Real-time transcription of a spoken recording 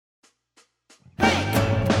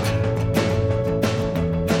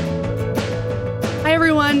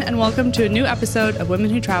everyone, and welcome to a new episode of Women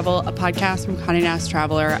Who Travel, a podcast from Condé Nast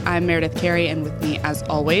Traveler. I'm Meredith Carey, and with me, as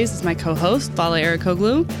always, is my co-host, Lala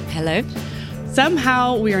Arikoglu. Hello.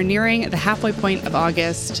 Somehow, we are nearing the halfway point of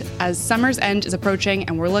August as summer's end is approaching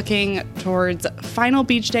and we're looking towards final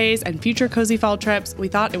beach days and future cozy fall trips. We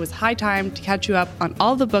thought it was high time to catch you up on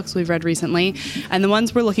all the books we've read recently and the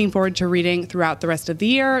ones we're looking forward to reading throughout the rest of the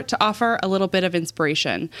year to offer a little bit of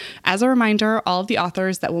inspiration. As a reminder, all of the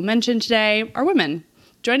authors that we'll mention today are women.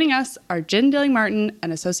 Joining us are Jen Dilling-Martin,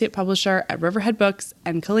 an associate publisher at Riverhead Books,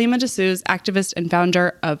 and Kaleema D'Souza, activist and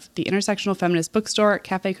founder of the intersectional feminist bookstore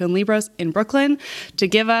Cafe Con Libros in Brooklyn, to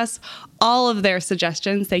give us all of their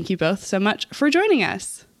suggestions. Thank you both so much for joining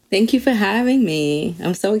us. Thank you for having me.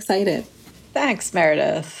 I'm so excited. Thanks,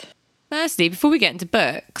 Meredith. Firstly, before we get into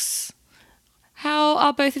books, how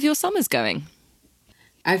are both of your summers going?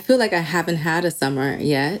 I feel like I haven't had a summer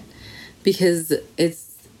yet because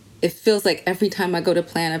it feels like every time I go to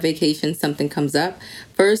plan a vacation, something comes up.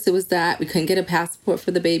 First, it was that we couldn't get a passport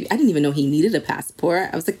for the baby. I didn't even know he needed a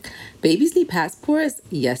passport. I was like, babies need passports?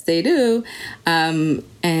 Yes, they do. And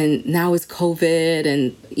now it's COVID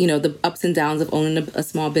and, you know, the ups and downs of owning a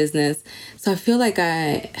small business. So I feel like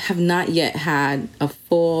I have not yet had a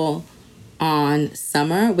full-on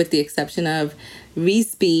summer with the exception of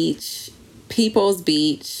Reese Beach, People's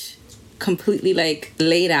Beach, completely like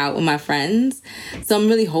laid out with my friends. So I'm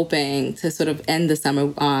really hoping to sort of end the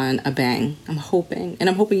summer on a bang. I'm hoping. And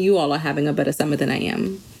I'm hoping you all are having a better summer than I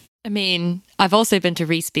am. I mean, I've also been to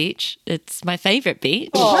Reese Beach. It's my favourite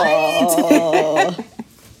beach. Oh.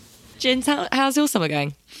 Jins, how's your summer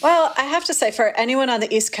going? Well, I have to say, for anyone on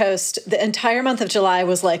the East Coast, the entire month of July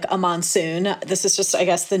was like a monsoon. This is just, I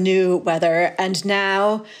guess, the new weather. And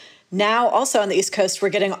now also on the East Coast, we're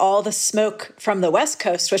getting all the smoke from the West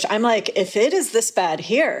Coast, which I'm like, if it is this bad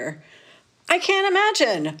here, I can't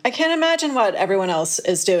imagine. I can't imagine what everyone else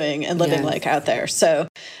is doing and living like out there. So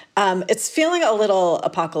it's feeling a little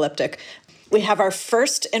apocalyptic. We have our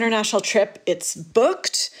first international trip. It's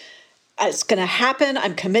booked. It's going to happen.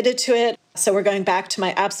 I'm committed to it. So we're going back to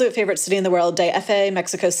my absolute favorite city in the world, DF,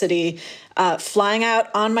 Mexico City, flying out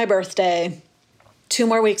on my birthday 2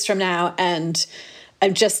 more weeks from now. And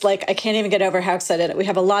I'm just like, I can't even get over how excited. We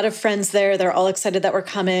have a lot of friends there. They're all excited that we're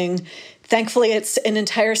coming. Thankfully, it's an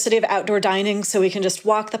entire city of outdoor dining, so we can just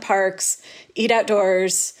walk the parks, eat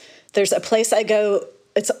outdoors. There's a place I go.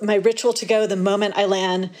 It's my ritual to go the moment I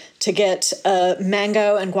land to get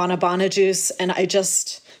mango and guanabana juice, and I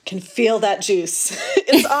just can feel that juice.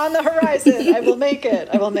 It's on the horizon. I will make it.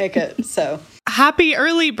 I will make it. So happy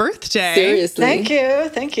early birthday. Seriously. Thank you.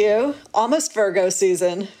 Thank you. Almost Virgo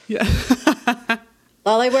season. Yeah.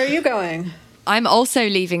 Lolly, where are you going? I'm also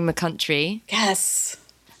leaving the country. Yes.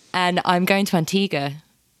 And I'm going to Antigua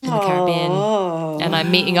in the Caribbean. And I'm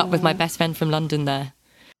meeting up with my best friend from London there.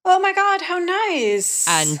 Oh my God, how nice.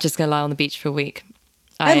 And just going to lie on the beach for a week.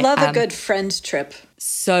 I love a good friend trip.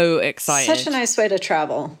 So excited. Such a nice way to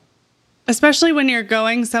travel. Especially when you're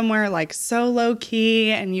going somewhere like so low key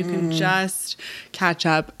and you can just catch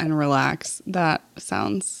up and relax. That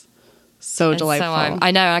sounds so delightful. So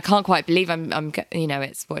I know, I can't quite believe I'm you know,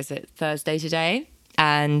 it's, what is it, Thursday today?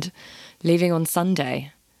 And leaving on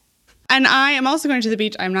Sunday. And I am also going to the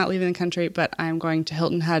beach. I'm not leaving the country, but I'm going to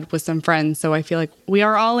Hilton Head with some friends. So I feel like we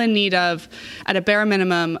are all in need of, at a bare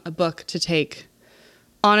minimum, a book to take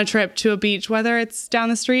on a trip to a beach, whether it's down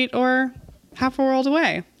the street or half a world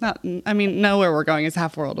away. Nowhere we're going is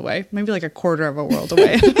half a world away. Maybe like a quarter of a world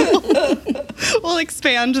away. We'll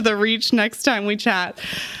expand the reach next time we chat.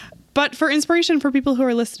 But for inspiration for people who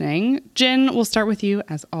are listening, Jen, we'll start with you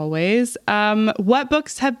as always. What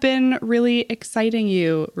books have been really exciting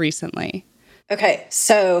you recently? Okay,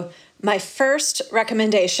 so my first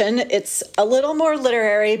recommendation, it's a little more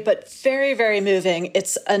literary, but very, very moving.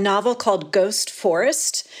 It's a novel called Ghost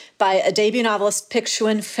Forest by a debut novelist, Pic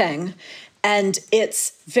Xuan Feng. And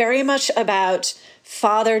it's very much about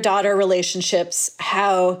father-daughter relationships,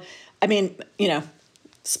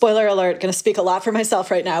 spoiler alert, going to speak a lot for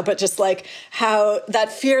myself right now, but just like how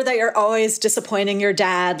that fear that you're always disappointing your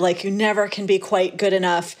dad, like you never can be quite good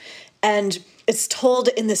enough. And it's told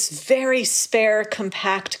in this very spare,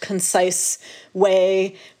 compact, concise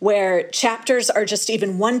way where chapters are just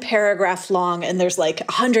even 1 paragraph long and there's like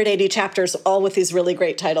 180 chapters, all with these really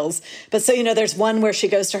great titles. But so, there's one where she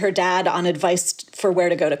goes to her dad on advice for where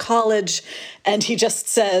to go to college. And he just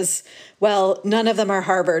says, well, none of them are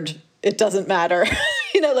Harvard. It doesn't matter.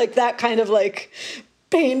 Like that kind of like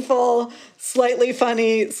painful, slightly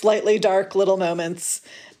funny, slightly dark little moments.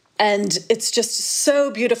 And it's just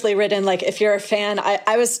so beautifully written. Like if you're a fan,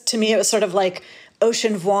 it was sort of like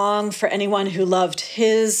Ocean Vuong, for anyone who loved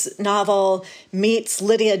his novel, meets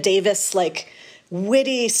Lydia Davis, like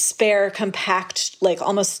witty, spare, compact, like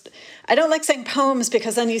almost, I don't like saying poems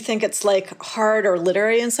because then you think it's like hard or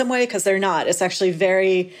literary in some way, because they're not. It's actually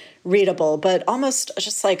very readable, but almost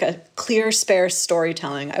just like a clear, spare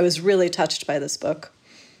storytelling. I was really touched by this book.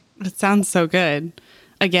 It sounds so good.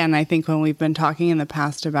 Again, I think when we've been talking in the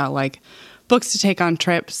past about like books to take on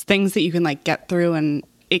trips, things that you can like get through and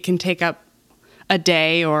it can take up a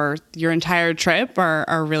day or your entire trip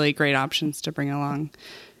are really great options to bring along.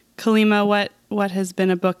 Kaleema, what has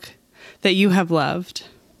been a book that you have loved?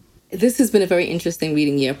 This has been a very interesting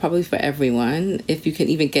reading year, probably for everyone, if you can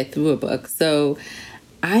even get through a book. So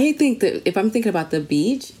I think that if I'm thinking about the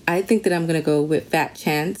beach, I think that I'm going to go with Fat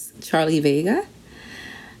Chance, Charlie Vega.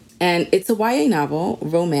 And it's a YA novel,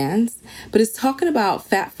 romance, but it's talking about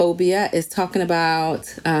fat phobia. It's talking about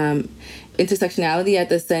intersectionality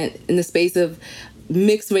in the space of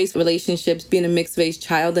mixed race relationships, being a mixed race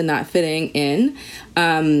child and not fitting in,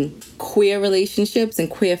 queer relationships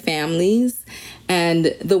and queer families,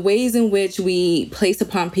 and the ways in which we place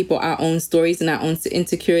upon people our own stories and our own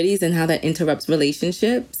insecurities and how that interrupts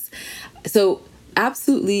relationships. So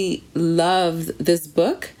absolutely loved this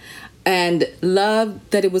book. And love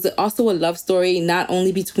that it was also a love story, not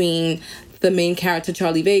only between the main character,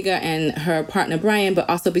 Charlie Vega, and her partner, Brian, but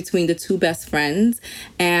also between the two best friends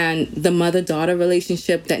and the mother-daughter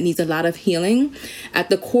relationship that needs a lot of healing. At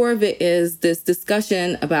the core of it is this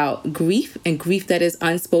discussion about grief and grief that is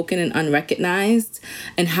unspoken and unrecognized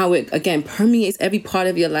and how it, again, permeates every part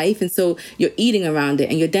of your life. And so you're eating around it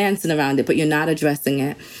and you're dancing around it, but you're not addressing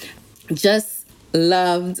it. Just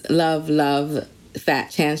love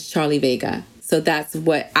Fat Chance, Charlie Vega. So that's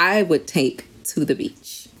what I would take to the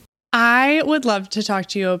beach. I would love to talk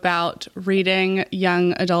to you about reading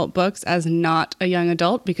young adult books as not a young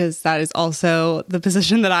adult, because that is also the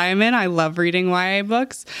position that I am in. I love reading YA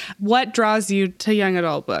books. What draws you to young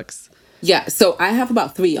adult books? Yeah, so I have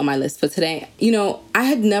about 3 on my list for today. You know, I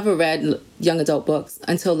had never read young adult books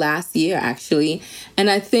until last year, actually. And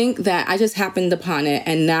I think that I just happened upon it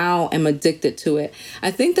and now am addicted to it.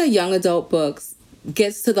 I think that young adult books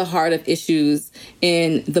gets to the heart of issues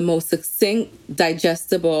in the most succinct,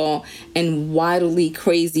 digestible, and wildly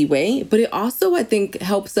crazy way. But it also, I think,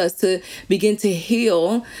 helps us to begin to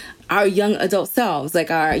heal our young adult selves, like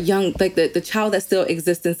our young, like the child that still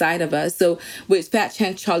exists inside of us. So with Fat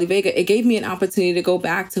Chance Charlie Vega, it gave me an opportunity to go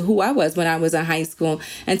back to who I was when I was in high school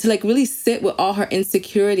and to like really sit with all her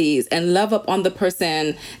insecurities and love up on the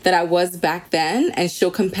person that I was back then and show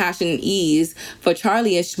compassion and ease for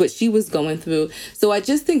Charlie and what she was going through. So I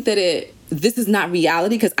just think that this is not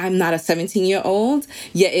reality because I'm not a 17-year-old,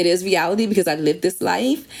 yet it is reality because I lived this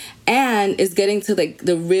life, and is getting to like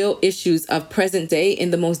the real issues of present day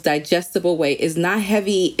in the most digestible way. It's not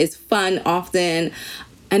heavy, it's fun often,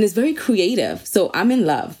 and it's very creative. So I'm in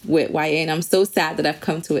love with YA, and I'm so sad that I've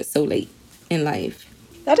come to it so late in life.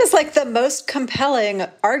 That is like the most compelling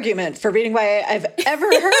argument for reading YA I've ever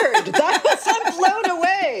heard. I'm blown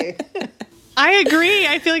away. I agree.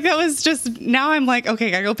 I feel like that was just, now I'm like,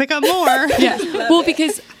 okay, gotta go pick up more. Yeah. Well,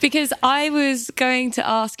 because I was going to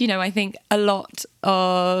ask, I think a lot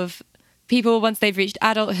of people, once they've reached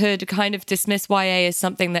adulthood, kind of dismiss YA as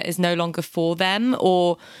something that is no longer for them,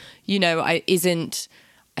 or, I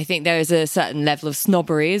think there is a certain level of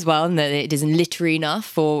snobbery as well, and that it isn't literary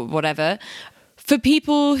enough or whatever. For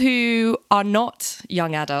people who are not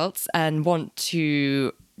young adults and want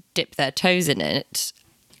to dip their toes in it,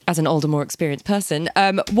 as an older, more experienced person,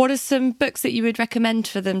 what are some books that you would recommend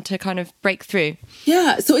for them to kind of break through?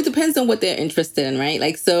 Yeah, so it depends on what they're interested in, right?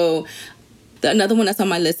 Like, so another one that's on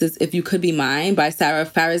my list is If You Could Be Mine by Sarah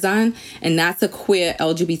Farizan, and that's a queer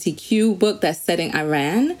LGBTQ book that's set in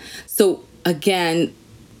Iran. So again,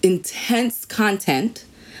 intense content,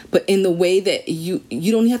 but in the way that you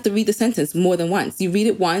don't have to read the sentence more than once. You read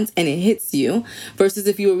it once and it hits you, versus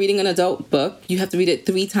if you were reading an adult book, you have to read it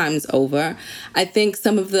 3 times over. I think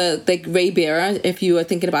some of the, like Ray Bearer, if you are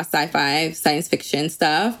thinking about sci-fi, science fiction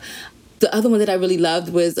stuff. The other one that I really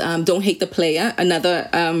loved was Don't Hate the Player, another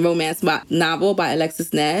romance novel by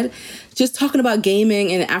Alexis Ned, just talking about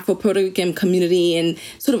gaming and Afro-Puerto Rican community and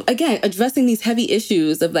sort of, again, addressing these heavy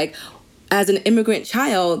issues of like, as an immigrant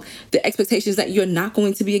child, the expectation is that you're not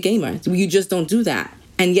going to be a gamer. You just don't do that.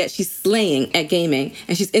 And yet she's slaying at gaming,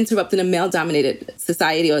 and she's interrupting a male-dominated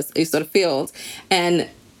society or sort of field. And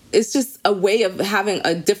it's just a way of having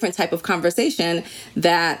a different type of conversation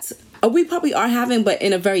that we probably are having, but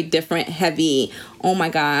in a very different, heavy, oh my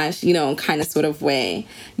gosh, kind of sort of way.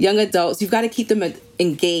 Young adults, you've got to keep them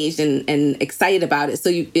engaged and excited about it. So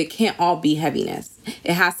it can't all be heaviness.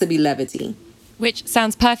 It has to be levity. Which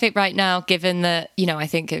sounds perfect right now, given that, I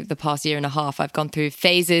think over the past year and a half, I've gone through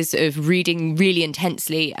phases of reading really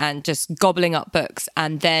intensely and just gobbling up books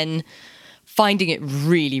and then finding it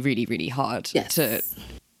really, really, really hard to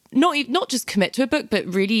not just commit to a book, but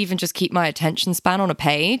really even just keep my attention span on a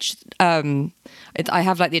page. I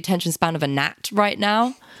have like the attention span of a gnat right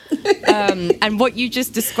now. And what you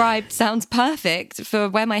just described sounds perfect for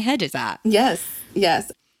where my head is at. Yes.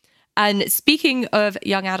 And speaking of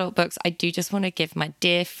young adult books, I do just want to give my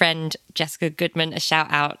dear friend Jessica Goodman a shout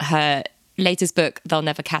out. Her latest book, They'll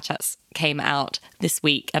Never Catch Us, came out this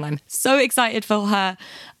week, and I'm so excited for her.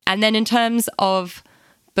 And then in terms of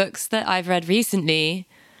books that I've read recently,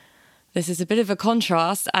 this is a bit of a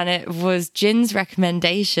contrast, and it was Jin's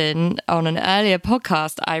recommendation on an earlier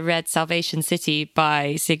podcast. I read Salvation City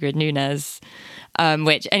by Sigrid Nunez,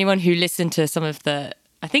 which anyone who listened to some of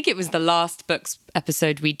I think it was the last books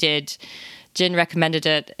episode we did, Jin recommended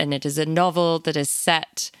it, and it is a novel that is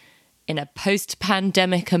set in a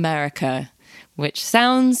post-pandemic America, which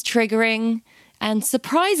sounds triggering and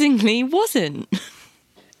surprisingly wasn't.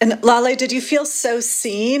 And Lale, did you feel so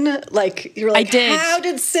seen? Like, you were like, I did. How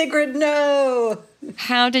did Sigrid know?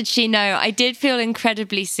 How did she know? I did feel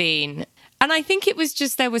incredibly seen. And I think it was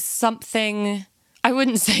just, there was something, I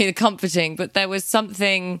wouldn't say comforting, but there was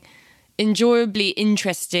something enjoyably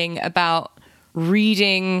interesting about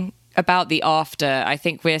reading about the after. I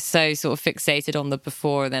think we're so sort of fixated on the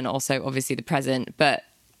before and then also obviously the present, but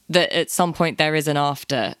that at some point there is an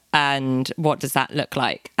after, and what does that look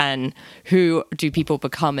like, and who do people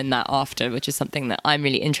become in that after, which is something that I'm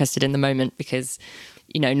really interested in the moment, because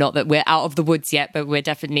not that we're out of the woods yet, but we're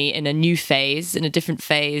definitely in a new phase, in a different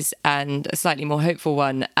phase, and a slightly more hopeful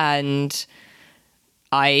one. And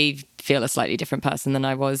I feel a slightly different person than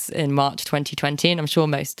I was in March 2020, and I'm sure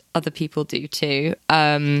most other people do too.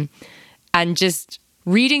 And just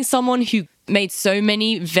reading someone who made so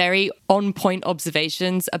many very on-point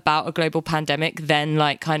observations about a global pandemic, then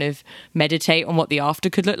like kind of meditate on what the after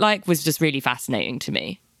could look like, was just really fascinating to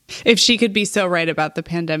me. If she could be so right about the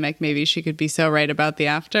pandemic, maybe she could be so right about the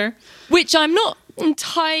after. Which I'm not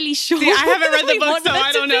entirely sure. See, I haven't read the book, so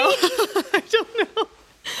I don't know. I don't know.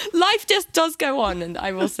 Life just does go on, and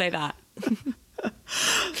I will say that.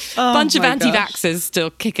 Bunch of anti-vaxxers still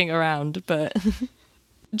kicking around, but...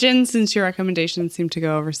 Jin, since your recommendations seem to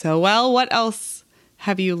go over so well, what else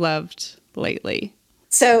have you loved lately?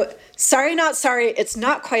 So, Sorry Not Sorry, it's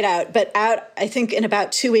not quite out, but out, I think, in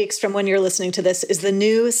about 2 weeks from when you're listening to this, is the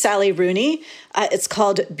new Sally Rooney. It's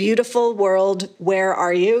called Beautiful World, Where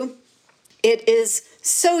Are You? It is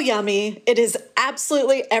so yummy. It is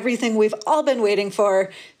absolutely everything we've all been waiting for,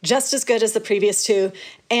 just as good as the previous two.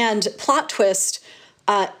 And plot twist,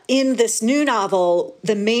 in this new novel,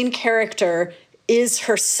 the main character is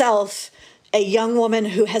herself a young woman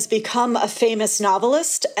who has become a famous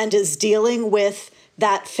novelist and is dealing with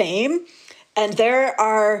that fame. And there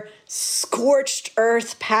are scorched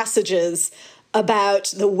earth passages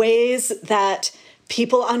about the ways that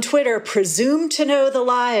people on Twitter presume to know the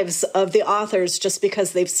lives of the authors just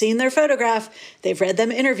because they've seen their photograph, they've read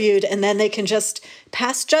them interviewed, and then they can just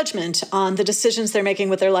pass judgment on the decisions they're making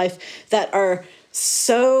with their life that are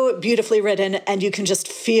so beautifully written. And you can just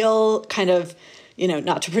feel kind of,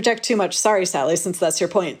 not to project too much, sorry, Sally, since that's your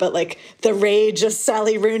point, but like the rage of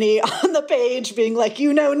Sally Rooney on the page being like,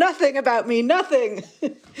 you know nothing about me, nothing.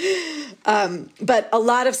 But a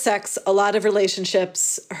lot of sex, a lot of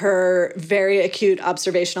relationships, her very acute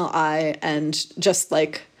observational eye, and just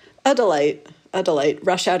like a delight.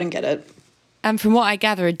 Rush out and get it. And from what I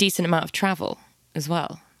gather, a decent amount of travel as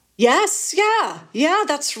well. Yes, yeah,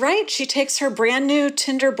 that's right. She takes her brand new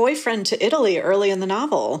Tinder boyfriend to Italy early in the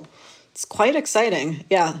novel. It's quite exciting.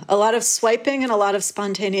 Yeah, a lot of swiping and a lot of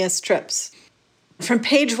spontaneous trips. From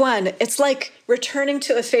page one, it's like returning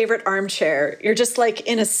to a favorite armchair. You're just like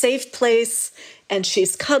in a safe place, and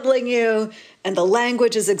she's cuddling you, and the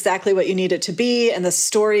language is exactly what you need it to be, and the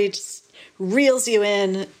story just reels you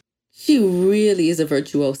in. She really is a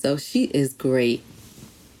virtuoso. She is great.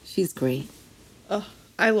 She's great. Oh,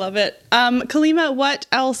 I love it. Kaleema, what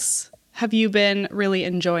else have you been really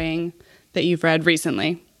enjoying that you've read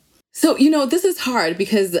recently? So, this is hard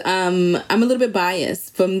because I'm a little bit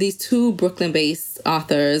biased from these two Brooklyn-based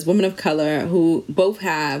authors, women of color, who both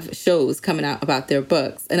have shows coming out about their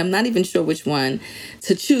books. And I'm not even sure which one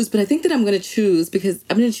to choose, but I think that I'm going to choose, because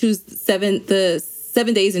I'm going to choose the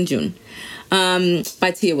 7 Days in June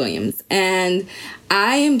by Tia Williams. And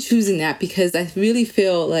I am choosing that because I really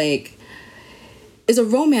feel like it's a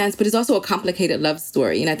romance, but it's also a complicated love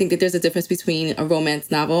story. And I think that there's a difference between a romance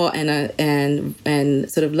novel and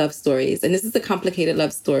sort of love stories. And this is a complicated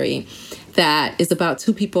love story that is about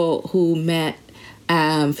two people who met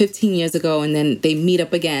 15 years ago, and then they meet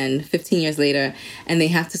up again 15 years later, and they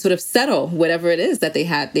have to sort of settle whatever it is that they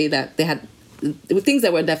had things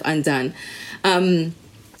that were left undone.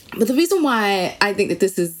 But the reason why I think that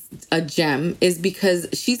this is a gem is because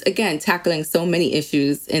she's, again, tackling so many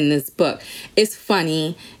issues in this book. It's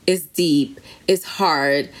funny, it's deep, it's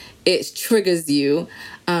hard, it triggers you.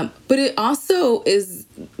 But it also is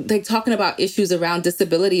like talking about issues around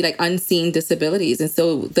disability, like unseen disabilities. And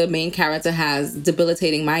so the main character has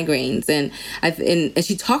debilitating migraines, and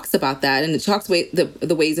she talks about that, and it talks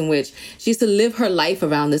the ways in which she used to live her life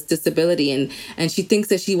around this disability, and she thinks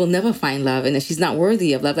that she will never find love and that she's not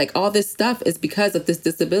worthy of love. Like, all this stuff is because of this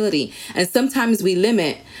disability. And sometimes we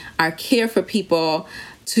limit our care for people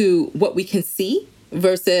to what we can see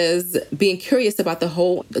versus being curious about the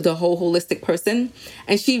whole holistic person.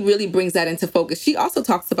 And she really brings that into focus. She also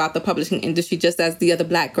talks about the publishing industry, just as The Other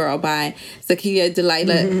Black Girl by Zakiya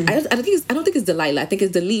Delilah. Mm-hmm. I don't think it's Delilah. I think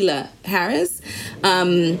it's Delilah Harris.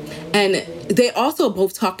 And they also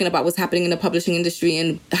both talking about what's happening in the publishing industry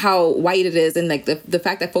and how white it is, and like the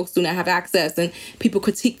fact that folks do not have access, and people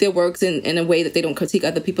critique their works in a way that they don't critique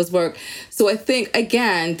other people's work. So I think,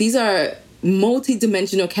 again, these are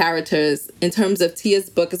multi-dimensional characters. In terms of Tia's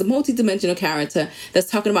book, is a multi-dimensional character that's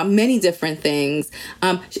talking about many different things.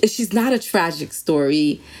 She's not a tragic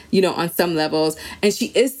story, on some levels, and she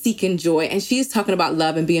is seeking joy, and she is talking about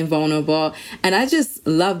love and being vulnerable, and I just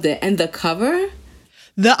loved it. And the cover,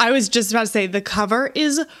 I was just about to say, the cover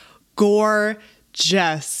is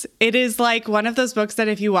gorgeous. It is like one of those books that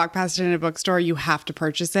if you walk past it in a bookstore, you have to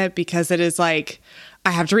purchase it, because it is like, I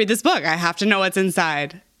have to read this book, I have to know what's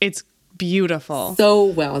inside. It's beautiful. So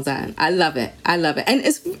well done. I love it. And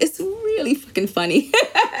it's really fucking funny.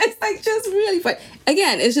 It's like just really funny.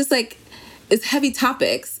 Again, it's just like, it's heavy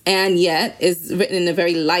topics, and yet is written in a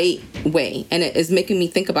very light way. And it is making me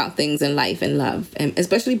think about things in life and love, and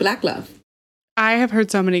especially Black love. I have heard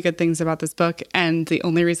so many good things about this book, and the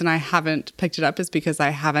only reason I haven't picked it up is because I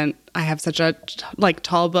have such a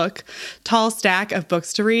tall stack of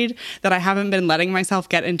books to read that I haven't been letting myself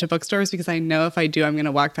get into bookstores, because I know if I do, I'm going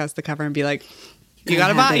to walk past the cover and be like, you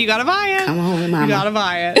gotta buy it. Come on, mama. You gotta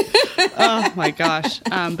buy it. Oh my gosh.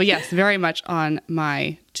 But yes, very much on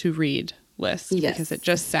my to read list, because it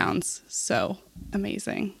just sounds so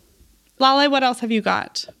amazing. Lale, what else have you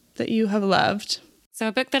got that you have loved? So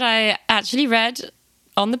a book that I actually read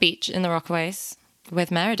on the beach in the Rockaways with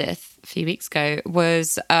Meredith a few weeks ago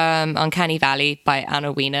was Uncanny Valley by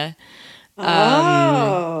Anna Wiener,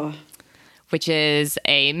 which is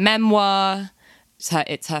a memoir.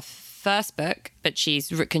 It's her first book, but she's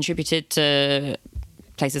contributed to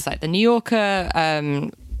places like The New Yorker,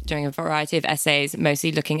 doing a variety of essays,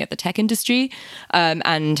 mostly looking at the tech industry.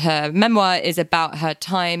 And her memoir is about her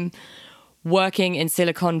time working in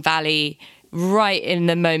Silicon Valley right in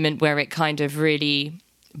the moment where it kind of really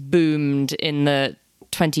boomed in the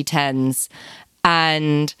 2010s.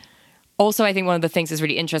 And also, I think one of the things that's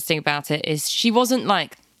really interesting about it is she wasn't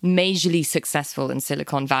like majorly successful in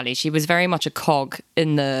Silicon Valley. She was very much a cog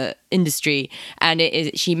in the industry. And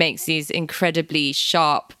she makes these incredibly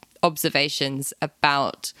sharp observations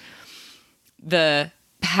about the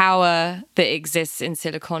power that exists in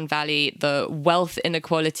Silicon Valley, the wealth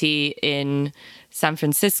inequality in San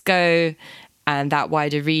Francisco and that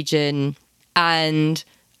wider region. And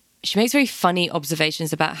she makes very funny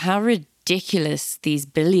observations about how ridiculous these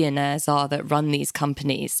billionaires are that run these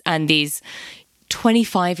companies, and these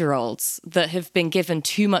 25-year-olds that have been given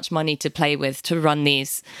too much money to play with to run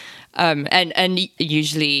these, and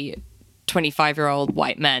usually 25-year-old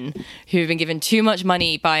white men who've been given too much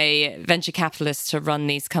money by venture capitalists to run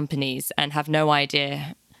these companies and have no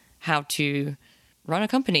idea how to run a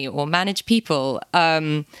company or manage people.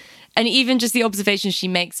 And even just the observations she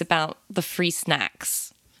makes about the free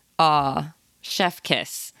snacks are chef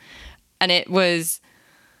kiss. And it was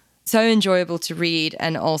so enjoyable to read,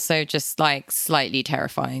 and also just like slightly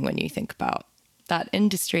terrifying when you think about that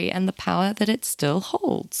industry and the power that it still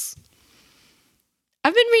holds.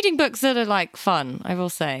 I've been reading books that are like fun, I will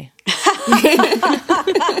say.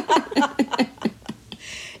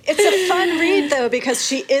 It's a fun read, though, because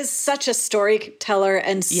she is such a storyteller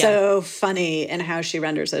and so funny in how she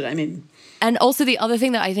renders it. I mean, and also the other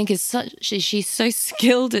thing that I think is she's so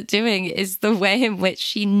skilled at doing is the way in which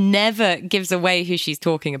she never gives away who she's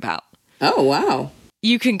talking about. Oh, wow.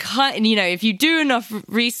 You can if you do enough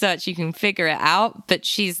research, you can figure it out. But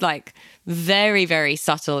she's like very, very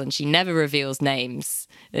subtle, and she never reveals names.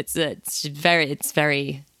 It's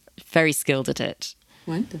very, very skilled at it.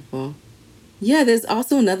 Wonderful. Yeah, there's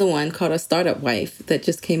also another one called A Startup Wife that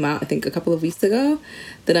just came out, I think, a couple of weeks ago,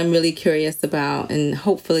 that I'm really curious about, and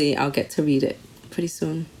hopefully I'll get to read it pretty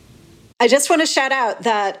soon. I just want to shout out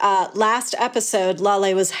that last episode,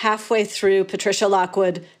 Lale was halfway through Patricia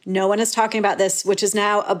Lockwood. No one is talking about this, which is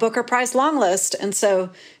now a Booker Prize long list. And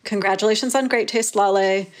so congratulations on Great Taste,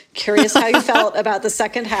 Lale. Curious how you felt about the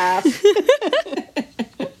second half.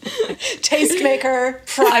 Tastemaker,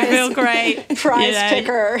 prize. I feel great. Prize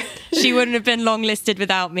picker. She wouldn't have been long listed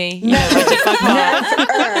without me. Never.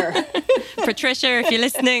 Patricia, if you're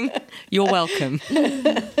listening, you're welcome.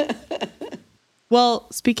 Well,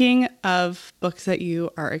 speaking of books that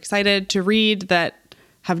you are excited to read that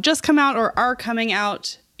have just come out or are coming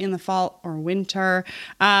out in the fall or winter,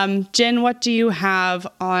 Jen, what do you have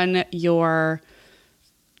on your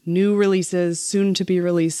new releases, soon to be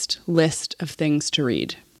released list of things to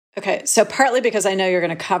read? Okay, so partly because I know you're going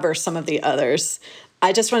to cover some of the others,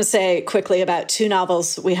 I just want to say quickly about 2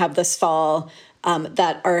 novels we have this fall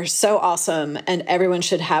that are so awesome and everyone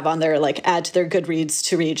should have on their, add to their Goodreads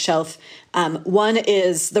to read shelf. One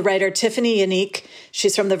is the writer Tiffany Yannick.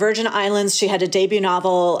 She's from the Virgin Islands. She had a debut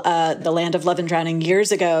novel, The Land of Love and Drowning,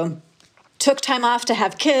 years ago. Took time off to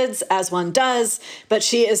have kids, as one does, but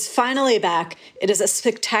she is finally back. It is a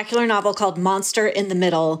spectacular novel called Monster in the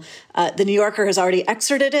Middle. The New Yorker has already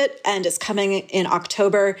excerpted it and is coming in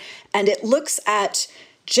October. And it looks at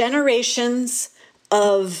generations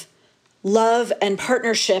of love and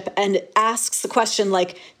partnership and asks the question,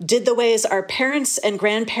 did the ways our parents and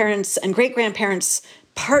grandparents and great-grandparents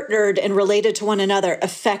partnered and related to one another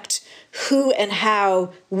affect who and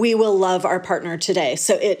how we will love our partner today?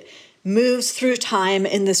 So it moves through time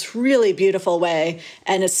in this really beautiful way,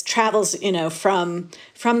 and it travels, from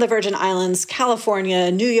the Virgin Islands,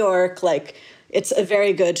 California, New York. It's a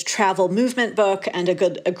very good travel movement book and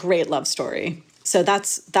a great love story. So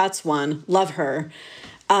that's one. Love her.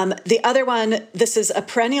 The other one, this is a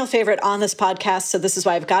perennial favorite on this podcast, so this is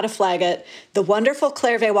why I've got to flag it. The wonderful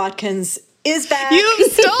Claire V. Watkins is back.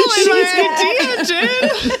 You've stolen my idea, Jen.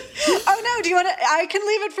 Oh, no. Do you want to? I can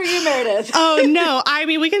leave it for you, Meredith. Oh, no. I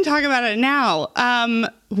mean, we can talk about it now.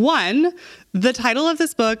 One, the title of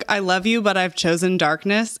this book, I Love You, But I've Chosen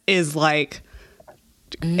Darkness, is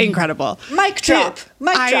incredible. Mic drop.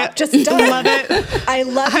 Just done. Love it. I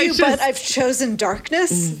love you, but I've chosen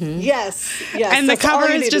darkness. Mm-hmm. Yes. And the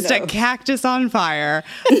cover is just a cactus on fire.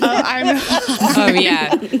 Oh yeah.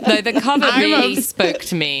 No, the cover really spoke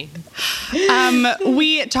to me.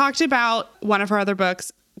 We talked about one of her other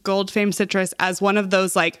books, Gold Fame Citrus, as one of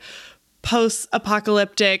those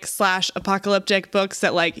post-apocalyptic / apocalyptic books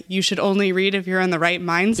that you should only read if you're in the right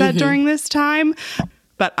mindset during this time.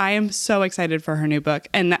 But I am so excited for her new book.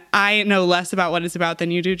 And I know less about what it's about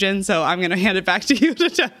than you do, Jen, so I'm going to hand it back to you to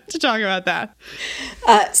talk about that.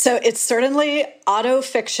 So it's certainly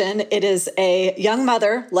auto-fiction. It is a young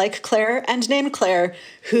mother, like Claire and named Claire,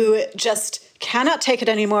 who just cannot take it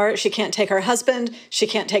anymore. She can't take her husband. She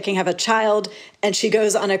can't have a child. And she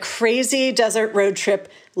goes on a crazy desert road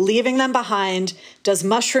trip, leaving them behind, does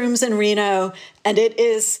mushrooms in Reno. And it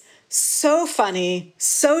is so funny,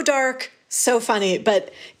 so dark, so funny.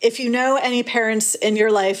 But if you know any parents in your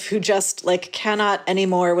life who just cannot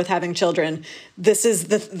anymore with having children, this is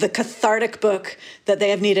the cathartic book that they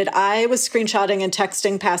have needed. I was screenshotting and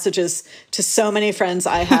texting passages to so many friends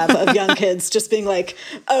I have of young kids, just being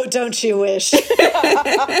oh, don't you wish?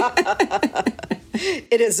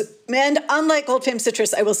 It is, and unlike Gold Fame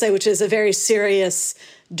Citrus, I will say, which is a very serious,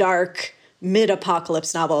 dark,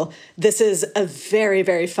 mid-apocalypse novel, this is a very,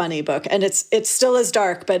 very funny book. And it's still as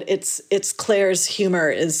dark, but it's Claire's humor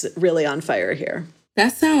is really on fire here.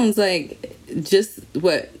 That sounds like just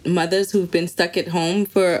what mothers who've been stuck at home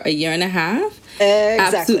for a year and a half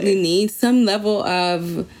absolutely need some level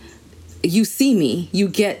of, you see me, you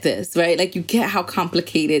get this, right? You get how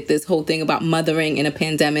complicated this whole thing about mothering in a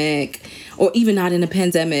pandemic or even not in a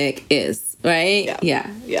pandemic is, right? Yeah.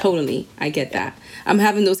 Totally. I get that. I'm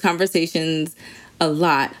having those conversations a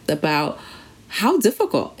lot about how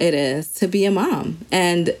difficult it is to be a mom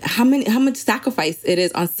and how much sacrifice it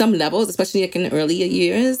is on some levels, especially in the earlier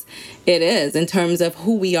years. It is in terms of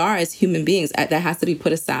who we are as human beings that has to be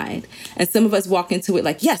put aside. And some of us walk into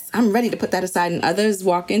it yes, I'm ready to put that aside. And others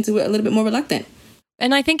walk into it a little bit more reluctant.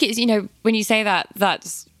 And I think it's, when you say that,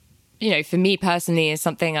 that's, for me personally is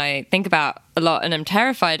something I think about a lot and I'm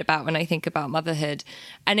terrified about when I think about motherhood.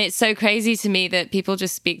 And it's so crazy to me that people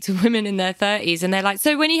just speak to women in their 30s and they're like,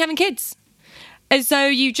 so when are you having kids? And so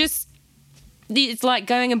it's like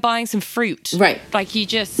going and buying some fruit. Right. You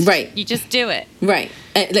just do it. Right.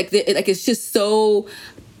 And it's just so,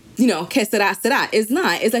 que será. It's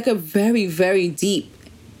not. It's a very, very deep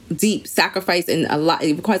deep sacrifice and a lot.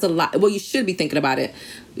 It requires a lot. Well, you should be thinking about it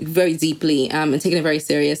very deeply and taking it very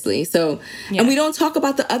seriously. So, and we don't talk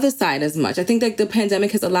about the other side as much. I think that the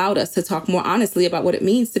pandemic has allowed us to talk more honestly about what it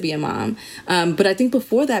means to be a mom. But I think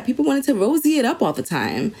before that, people wanted to rosy it up all the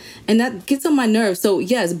time. And that gets on my nerves. So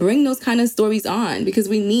yes, bring those kind of stories on, because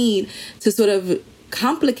we need to sort of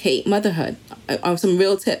complicate motherhood on some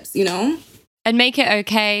real tips, you know? And make it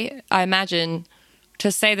okay, I imagine,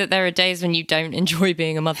 to say that there are days when you don't enjoy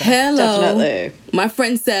being a mother. Hello. Definitely. My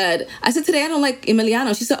friend said, I said, today I don't like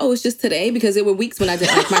Emiliano. She said, oh, it's just today, because there were weeks when I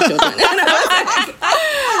didn't like my children. And I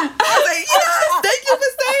was like, yes, thank you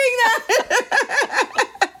for saying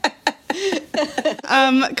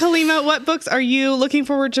that. Kaleema, what books are you looking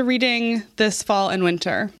forward to reading this fall and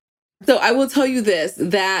winter? So I will tell you this,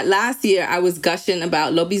 that last year I was gushing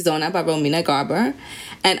about Lobizona by Romina Garber.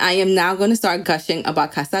 And I am now going to start gushing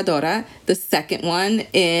about Cazadora, the second one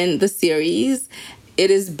in the series.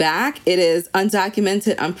 It is back. It is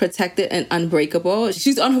undocumented, unprotected, and unbreakable.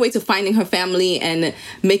 She's on her way to finding her family and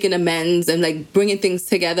making amends and like bringing things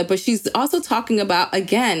together. But she's also talking about,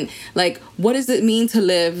 again, like, what does it mean to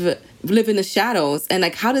live in the shadows, and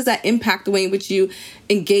like how does that impact the way in which you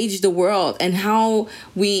engage the world and how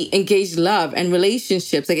we engage love and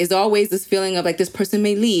relationships. Like, it's always this feeling of like this person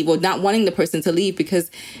may leave, or not wanting the person to leave, because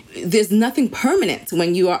there's nothing permanent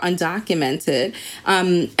when you are undocumented.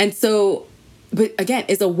 And so, but again,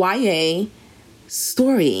 it's a YA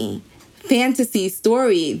story, fantasy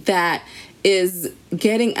story that is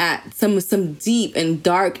getting at some deep and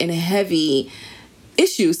dark and heavy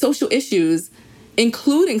issues, social issues,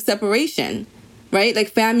 including separation, right? Like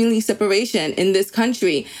family separation in this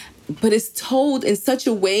country. But it's told in such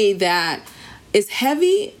a way that it's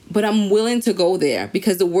heavy, but I'm willing to go there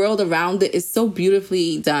because the world around it is so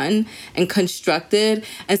beautifully done and constructed.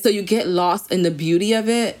 And so you get lost in the beauty of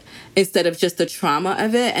it instead of just the trauma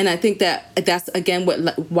of it. And I think that that's, again, what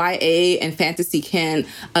YA and fantasy can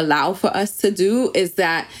allow for us to do, is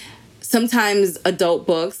that sometimes adult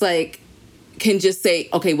books, like, can just say,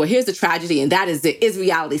 okay, well, here's the tragedy and that is it, is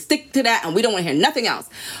reality. Stick to that and we don't want to hear nothing else.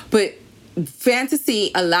 But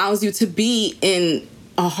fantasy allows you to be in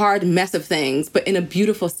a hard mess of things, but in a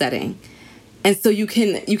beautiful setting. And so you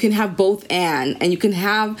can have both and you can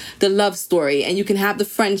have the love story and you can have the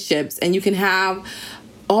friendships and you can have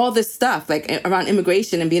all this stuff like around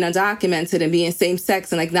immigration and being undocumented and being same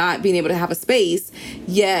sex and like not being able to have a space,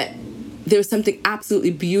 yet there's something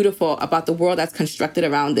absolutely beautiful about the world that's constructed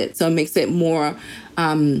around it. So it makes it more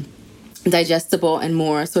digestible and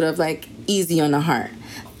more sort of like easy on the heart.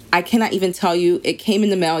 I cannot even tell you, it came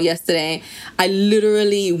in the mail yesterday. I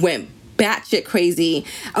literally went batshit crazy.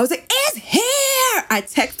 I was like, it's here! I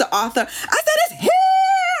text the author. I said, it's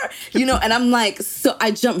here! You know, and I'm like, so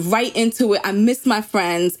I jumped right into it. I miss my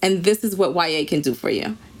friends, and this is what YA can do for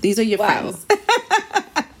you. These are your friends.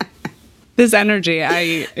 This energy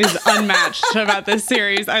is unmatched about this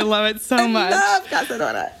series. I love it so much. I love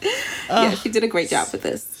Cazadora. Yeah, she did a great job with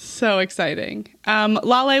this. So exciting.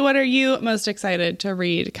 Lale, what are you most excited to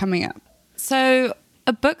read coming up? So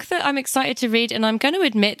a book that I'm excited to read, and I'm going to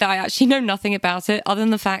admit that I actually know nothing about it other than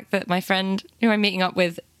the fact that my friend who I'm meeting up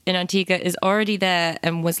with in Antigua is already there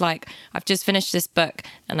and was like, I've just finished this book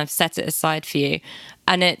and I've set it aside for you.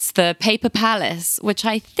 And it's The Paper Palace, which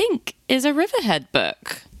I think is a Riverhead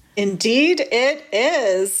book. Indeed, it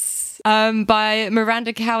is. By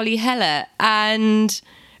Miranda Cowley Heller. And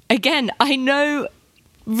again, I know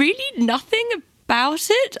really nothing about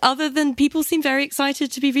it other than people seem very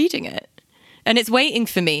excited to be reading it. And it's waiting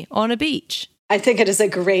for me on a beach. I think it is a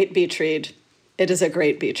great beach read. It is a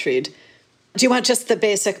great beach read. Do you want just the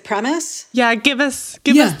basic premise? Yeah, give us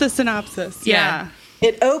the synopsis. Yeah.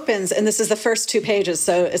 It opens, and this is the first 2 pages,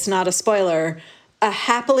 so it's not a spoiler. A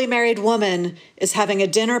happily married woman is having a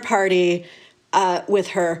dinner party with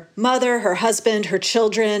her mother, her husband, her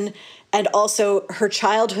children, and also her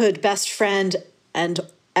childhood best friend and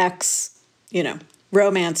ex,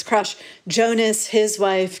 romance crush, Jonas, his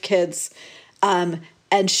wife, kids. And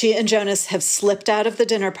she and Jonas have slipped out of the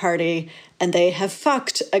dinner party and they have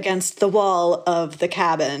fucked against the wall of the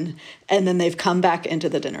cabin. And then they've come back into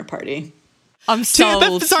the dinner party. I'm sold.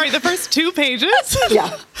 The first 2 pages?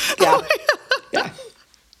 Yeah.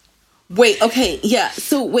 Wait, okay, yeah.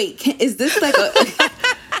 So wait, is this like a...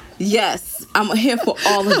 Yes, I'm here for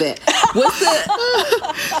all of it.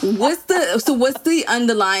 What's the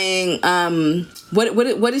underlying...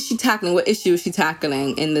 What is she tackling? What issue is she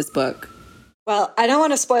tackling in this book? Well, I don't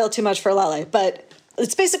want to spoil too much for Lale, but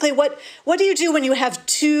It's basically what do you do when you have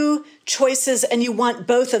two choices and you want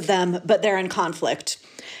both of them, but they're in conflict?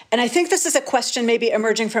 And I think this is a question maybe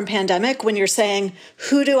emerging from pandemic when you're saying,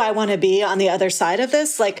 who do I want to be on the other side of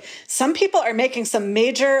this? Like, some people are making some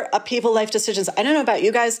major upheaval life decisions. I don't know about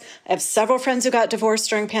you guys. I have several friends who got divorced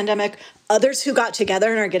during pandemic, others who got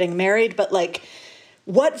together and are getting married. But like,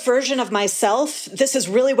 what version of myself, this has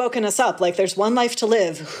really woken us up. Like, there's one life to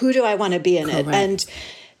live. Who do I want to be in it? And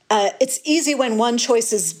it's easy when one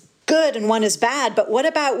choice is good and one is bad, but what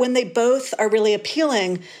about when they both are really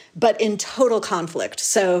appealing, but in total conflict?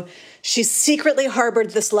 So she's secretly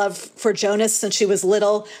harbored this love for Jonas since she was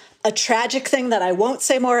little. A tragic thing that I won't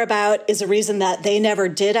say more about is a reason that they never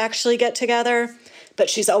did actually get together, but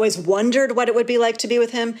she's always wondered what it would be like to be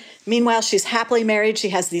with him. Meanwhile, she's happily married. She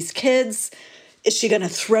has these kids. Is she going to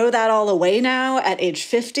throw that all away now at age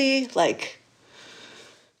 50? Like,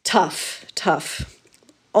 tough.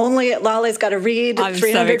 Only Lale's got to read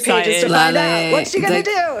 300 pages to find out. What's she going to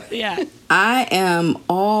do? Yeah. I am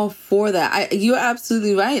all for that. You're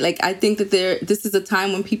absolutely right. Like, I think that this is a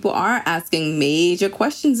time when people are asking major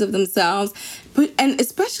questions of themselves, and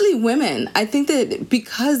especially women. I think that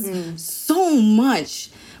because so much,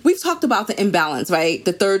 we've talked about the imbalance, right?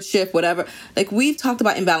 The third shift, whatever. Like, we've talked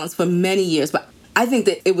about imbalance for many years, but I think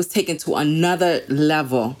that it was taken to another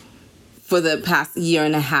level for the past year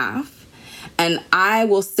and a half. And I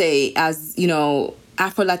will say, as, you know,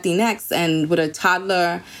 Afro-Latinx and with a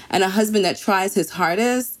toddler and a husband that tries his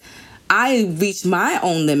hardest, I reached my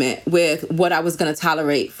own limit with what I was going to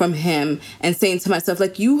tolerate from him and saying to myself,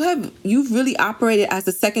 like, you've really operated as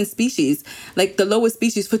the second species, like the lowest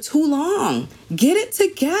species for too long. Get it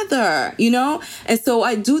together, you know? And so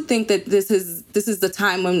I do think that this is the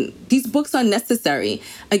time when these books are necessary.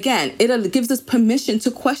 Again, it gives us permission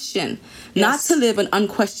to question, not to live an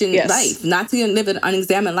unquestioned life, not to live an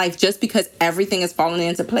unexamined life just because everything is falling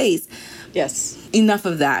into place. Yes. Enough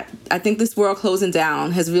of that. I think this world closing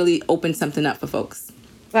down has really opened something up for folks.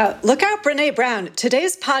 Wow. Look out, Brene Brown.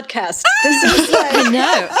 Today's podcast. This is like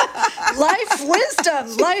life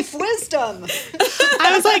wisdom.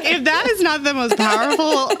 I was like, if that is not the most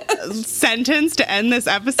powerful sentence to end this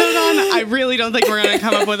episode on, I really don't think we're going to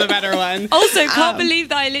come up with a better one. Also, can't believe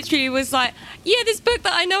that I literally was like, yeah, this book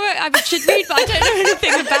that I know I should read, but I don't know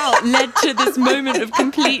anything about, led to this moment of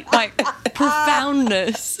complete, like,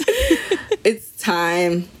 profoundness. It's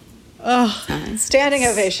time. Oh, standing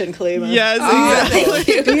ovation, Kalima. Yes,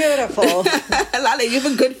 exactly. Beautiful. Lale, you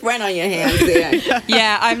have a good friend on your hands there.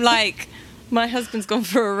 Yeah, I'm like, my husband's gone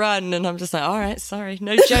for a run, and I'm just like, all right, sorry,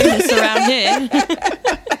 no Jonas around here.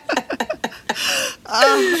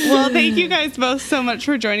 Well, thank you guys both so much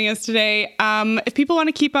for joining us today. If people want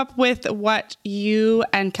to keep up with what you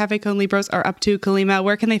and Café Con Libros are up to, Kalima,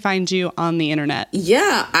 where can they find you on the internet?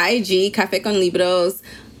 Yeah, IG, Café Con Libros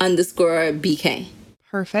 _BK.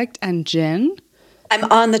 Perfect. And Jen? I'm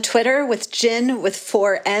on the Twitter with Jen with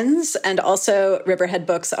 4 N's, and also Riverhead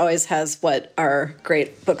Books always has what our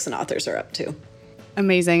great books and authors are up to.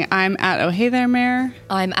 Amazing. I'm at Oh Hey There Mare.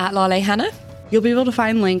 I'm at Lale Hannah. You'll be able to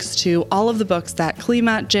find links to all of the books that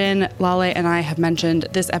Kalima, Jen, Lale, and I have mentioned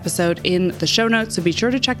this episode in the show notes, so be sure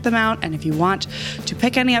to check them out. And if you want to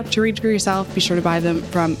pick any up to read for yourself, be sure to buy them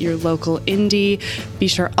from your local indie. Be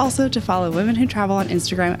sure also to follow Women Who Travel on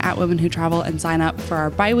Instagram at Women Who Travel and sign up for our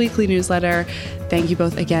bi-weekly newsletter. Thank you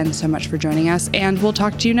both again so much for joining us, and we'll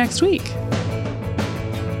talk to you next week.